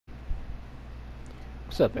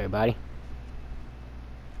What's up, everybody?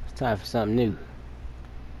 It's time for something new.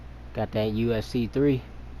 Got that UFC 3,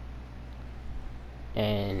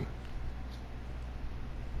 and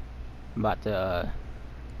I'm about to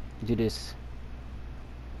do this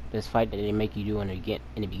fight that they make you do in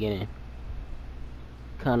the beginning.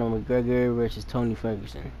 Conor McGregor versus Tony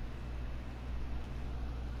Ferguson.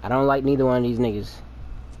 I don't like neither one of these niggas,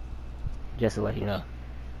 just to let you know.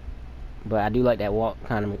 But I do like that walk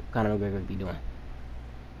Conor McGregor be doing.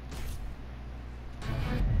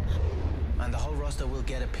 And the whole roster will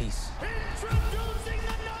get a piece. Introducing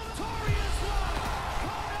the notorious one,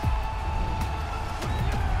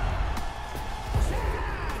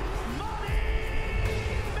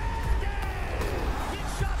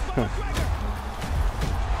 McGregor.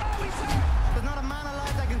 There's not a man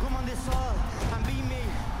alive that can come on this soil and beat me.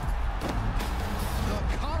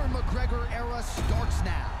 The Conor McGregor era starts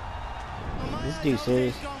now. This dude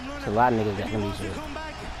serious. There's a lot of niggas that can be serious.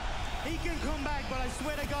 He can come back, but I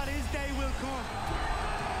swear to God, his day will come.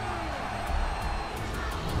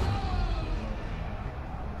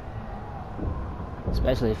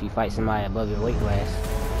 Especially if you fight somebody above your weight class.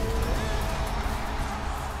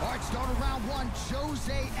 All right, start of round one.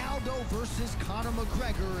 Jose Aldo versus Conor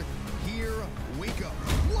McGregor. Here we go.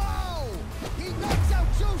 Whoa! He knocks out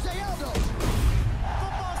Jose Aldo.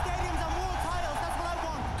 Football stadiums and world titles, that's what I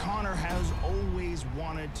want. Conor has always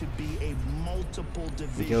wanted to be a multiple Joe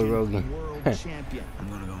division Rogan. world champion. I'm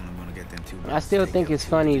gonna get them two. I still think it's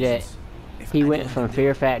funny that he went from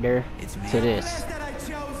Fear Factor to this, Blessed that I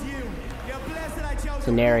chose you. You're blessed that I chose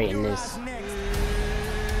to narrating this. next.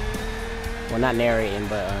 Well, not narrating,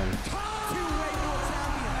 but Two-weight world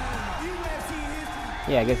champion. UFC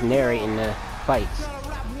history. yeah, I guess narrating the fights, Gotta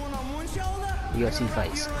wrap one on one shoulder. UFC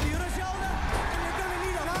fights. You're on the other shoulder, and you're gonna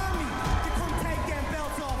need an army to come take them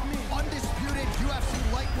belts off me. Undisputed UFC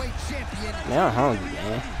lightweight champion. Man, I'm hungry,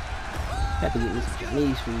 man. Have to get me some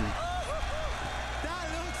Chinese food. That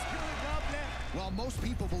looks good, God bless. While most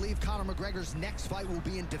people believe Conor McGregor's next fight will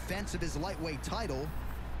be in defense of his lightweight title,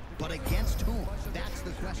 but against whom? That's the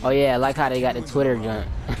question. Oh yeah, I like how they got the Twitter junk.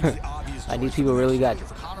 Like these people really got,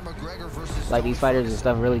 Conor McGregor versus like these fighters and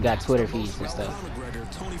stuff really got Twitter feeds and stuff. Conor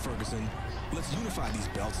McGregor, Tony Furguson, let's unify these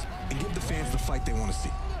belts and give the fans the fight they want to see.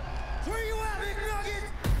 Where you at, Big Nugget?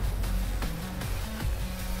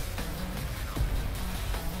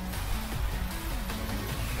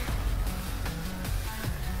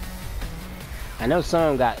 I know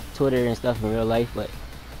some got Twitter and stuff in real life, but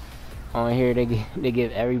on here they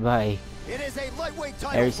give everybody, It is a lightweight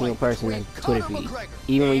title every single fight person a between Twitter Conor feed. McGregor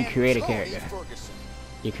Even when you and create a Tony character, Ferguson.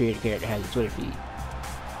 your created character has a Twitter feed.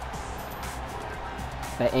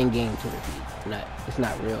 That in-game Twitter feed. It's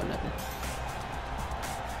not real or nothing.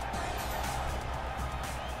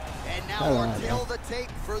 And now Hold our on, tale of the tape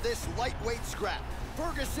for this lightweight scrap.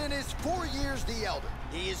 Ferguson is 4 years the elder.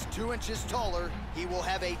 He is 2 inches taller. He will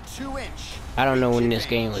have a 2-inch. I don't know when reach this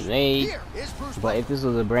game advantage. was made, Here is Bruce but if this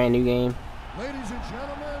was a brand new game, Ladies and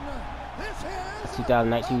gentlemen, this is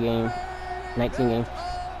 2019 game, 19 game,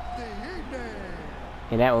 the evening.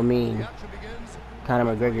 and that would mean The action begins.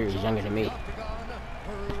 Conor McGregor is younger than me. Octagon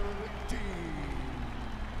per team.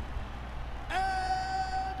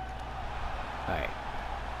 Alright.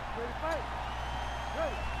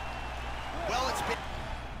 Well, it's been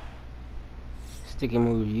Sticky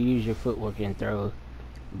moves, you use your footwork and throw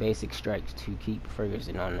basic strikes to keep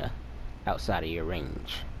Ferguson on the outside of your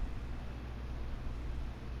range.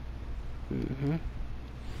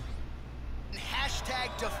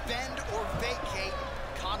 hashtag defend or vacate.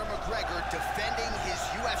 Conor McGregor defending his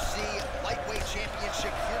UFC lightweight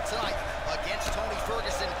championship here tonight against Tony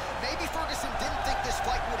Ferguson. Maybe Ferguson didn't think this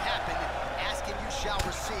fight would happen. Ask and you shall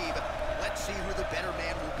receive. Let's see who the better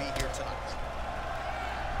man will be here tonight.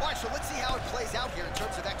 All right, so let's see how it plays out here in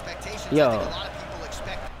terms of expectations. Yo. I think a lot of people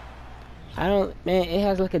expect. Man, it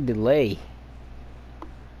has like a delay.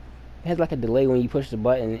 It has like a delay when you push the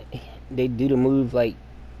button. They do the move like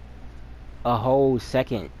a whole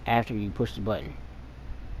second after you push the button.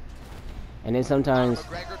 And then sometimes,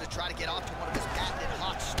 McGregor to try to get off to one of his patented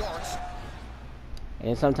hot starts.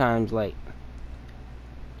 like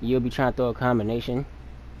you'll be trying to throw a combination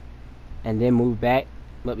and then move back,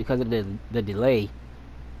 but because of the delay,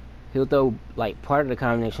 he'll throw like part of the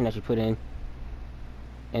combination that you put in,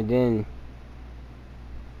 and then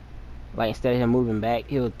like instead of him moving back,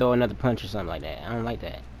 he'll throw another punch or something like that. I don't like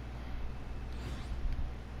that.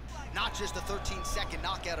 Not just a 13-second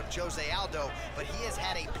knockout of Jose Aldo, but he has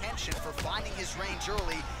had a penchant for finding his range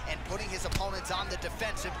early and putting his opponents on the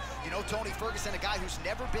defensive. You know, Tony Ferguson, a guy who's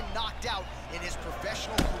never been knocked out in his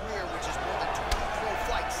professional career, which is more than 20 pro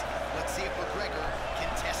fights. Let's see if McGregor can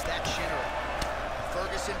test that chin early.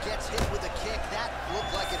 Ferguson gets hit with a kick. That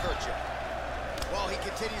looked like it hurt you. Well, he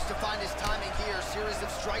continues to find his timing here. Series of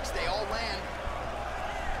strikes, they all land.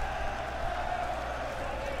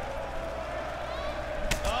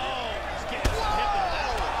 Oh, he's getting some hip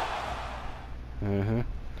in that one.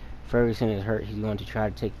 Ferguson is hurt. He's going to try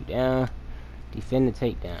to take you down. Defend the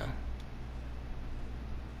takedown.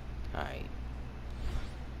 Alright.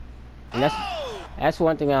 And that's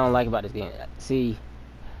one thing I don't like about this game. See,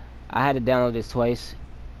 I had to download this twice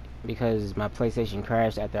because my PlayStation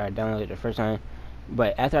crashed after I downloaded it the first time.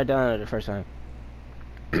 But after I downloaded it the first time,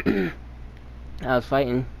 I was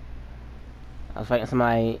fighting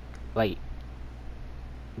somebody like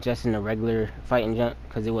just in the regular fighting jump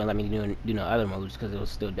because it wouldn't let me do no other modes because it was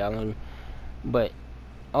still downloading. But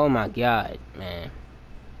oh my god, man,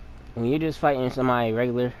 when you're just fighting somebody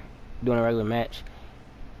regular, doing a regular match,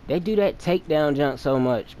 they do that takedown jump so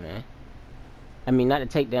much, man. I mean, not the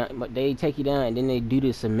takedown, but they take you down and then they do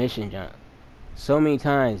the submission jump so many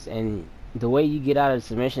times, and the way you get out of the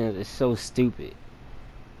submission is so stupid.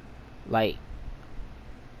 Like,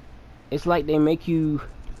 it's like they make you,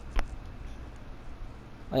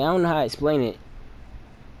 like, I don't know how to explain it.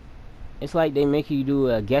 It's like they make you do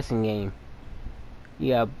a guessing game.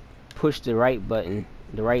 You gotta push the right button,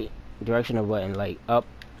 the right directional button, like up,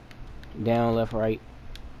 down, left, right.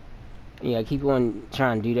 Yeah, keep on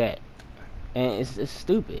trying to do that, and it's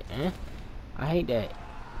stupid, man. I hate that.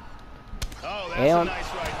 Oh, that's a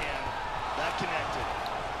nice right hand. That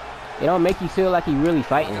connected. It don't make you feel like you're really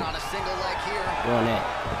fighting On a single leg here. doing that.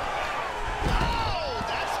 Oh,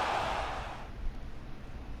 that's...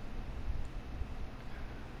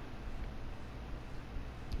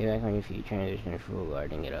 Get back on your feet, transition to full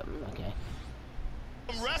guard, and get up. Okay.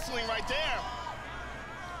 Wrestling right there.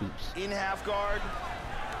 Oops. In half guard.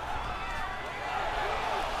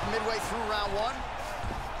 Midway through round one.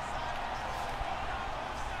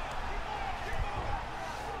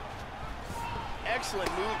 Excellent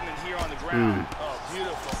movement here on the ground. Oh,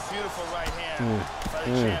 beautiful, beautiful right hand by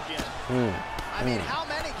the champion. I mean, how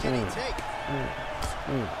many can he take?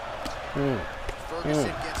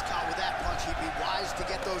 Ferguson gets caught with that punch. He'd be wise to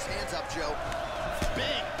get those hands up, Joe.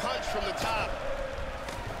 Big punch from the top.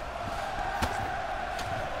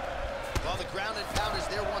 Well, the ground and pound is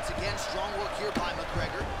there once again. Strong work here by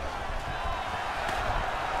McGregor.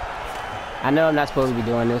 I know I'm not supposed to be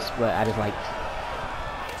doing this, but I just like.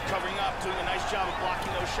 Covering up, doing a nice job of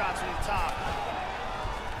blocking those shots from the top.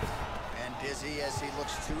 And dizzy as he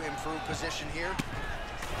looks to improve position here.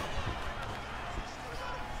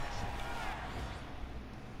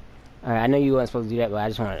 Alright, I know you weren't supposed to do that, but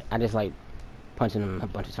I just like punching him a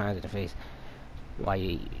bunch of times in the face while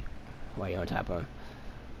you're on top of him.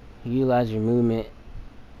 Utilize your movement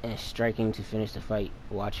and striking to finish the fight.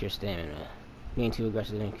 Watch your stamina. Being too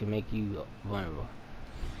aggressive can make you vulnerable.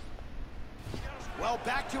 Well,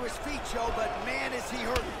 back to his feet, Joe, but man, is he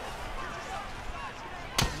hurt.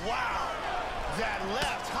 Wow, that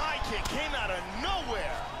left high kick came out of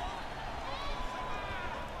nowhere.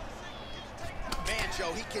 Man,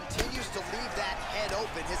 Joe, he continues to leave that head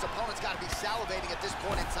open. His opponent's got to be salivating at this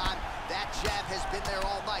point in time. That jab has been there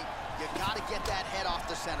all night. You got to get that head off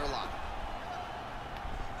the center line.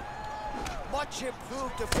 Much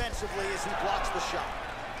improved defensively as he blocks the shot.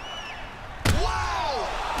 Wow!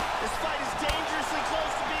 This fight is dangerously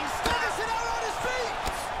close to being stopped. Ferguson out on his feet!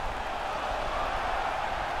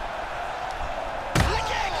 High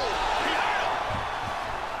kick! He hurt him!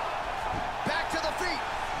 Back to the feet.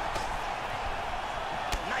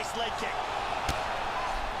 Nice leg kick.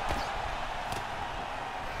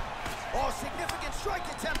 Oh, significant strike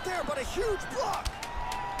attempt there, but a huge block.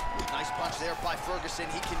 Nice punch there by Ferguson.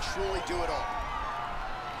 He can truly do it all.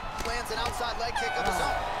 Lands an outside leg kick of his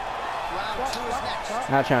own. Round two is next.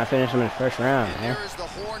 I'm not trying to finish him in the first round, And man. there is the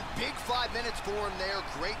horn. Big 5 minutes for him there.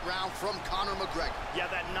 Great round from Conor McGregor. Yeah,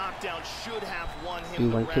 that knockdown should have won him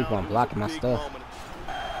Dude, the wanna round. keep on It was blocking a my big stuff. moment.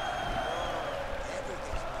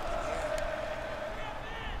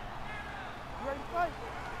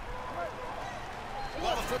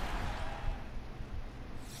 Well, the first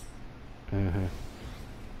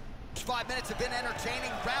 5 minutes have been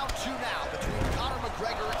entertaining. Round two now between Conor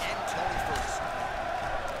McGregor and Tony Furguson.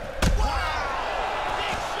 Wow!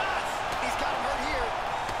 Big shots! He's got him hurt here.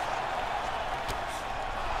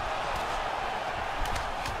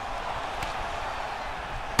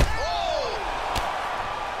 Oh!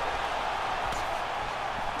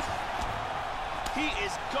 He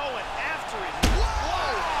is going after it.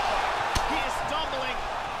 Whoa! He is stumbling.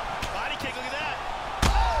 Body kick, look at that.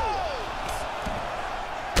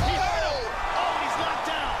 He hurt him. Oh, he's knocked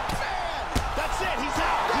down. Man! That's it. He's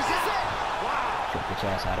out. He's This is out. it. Wow. Get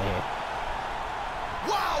your ass out of here.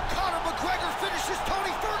 Wow, Conor McGregor finishes Tony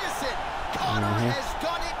Furguson. Conor has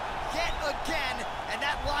done it yet again, and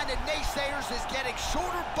that line of naysayers is getting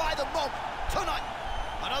shorter by the moment tonight.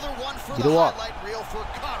 Another one for the highlight reel for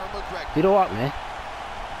Conor McGregor. Do the walk, man.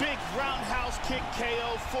 Big roundhouse kick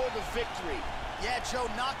KO for the victory. Yeah, Joe,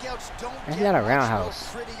 knockouts don't That's get not a much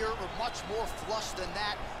roundhouse. more prettier or much more flush than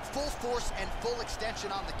that. Full force and full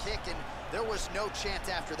extension on the kick, and there was no chance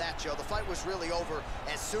after that, Joe. The fight was really over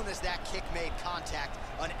as soon as that kick made contact.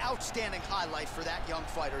 An outstanding highlight for that young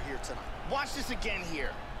fighter here tonight. Watch this again here.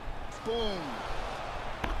 Boom.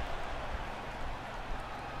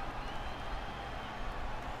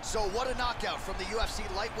 So what a knockout from the UFC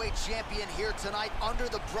lightweight champion here tonight under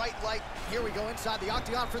the bright light. Here we go inside the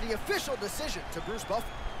octagon for the official decision to Bruce Buffer.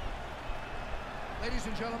 Ladies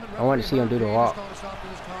and gentlemen, I want to see him do the walk. Called a stop to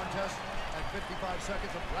this contest at 55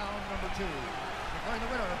 seconds of round number 2. Declaring the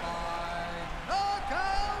winner by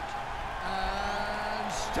knockout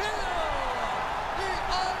and still the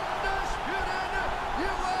undisputed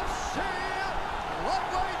UFC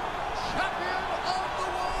lightweight champion of the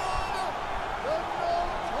world, the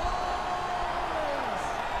notorious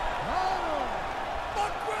Conor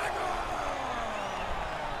McGregor.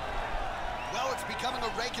 Well, it's becoming a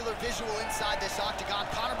regular visual inside this octagon.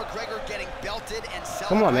 Conor McGregor getting belted and celebrated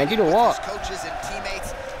Come on, man, do the with walk. his coaches and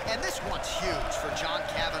teammates. And this one's huge for John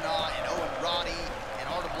Kavanagh and Owen Roddy and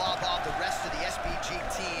Artem Lobov, the rest of the SBG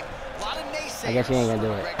team. A lot of naysayers I guess he ain't gonna for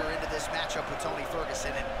do it. McGregor into this matchup with Tony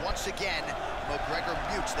Furguson. And once again, McGregor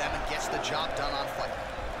mutes them and gets the job done on fight.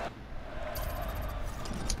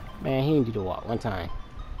 Man, he didn't do the walk one time.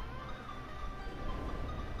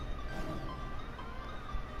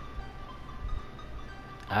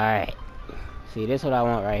 Alright. See, this is what I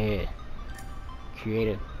want right here.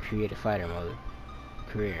 Create a fighter mode.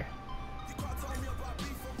 Career.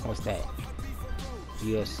 What's that?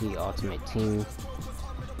 UFC Ultimate Team.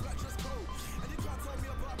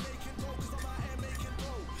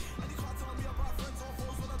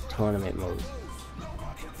 Tournament mode.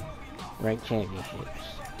 Ranked championships.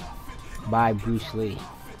 By Bruce Lee.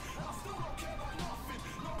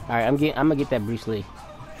 Alright, I'm gonna get that Bruce Lee.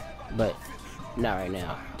 But not right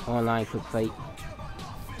now. Online quick fight.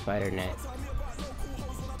 Fighter net.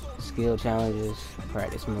 Skill challenges.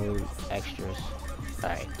 Practice mode. Extras.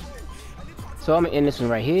 Alright. So I'm gonna end this one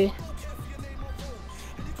right here.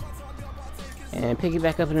 And pick it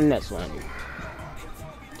back up in the next one.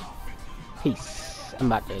 Peace. I'm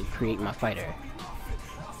about to create my fighter.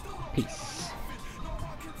 Peace.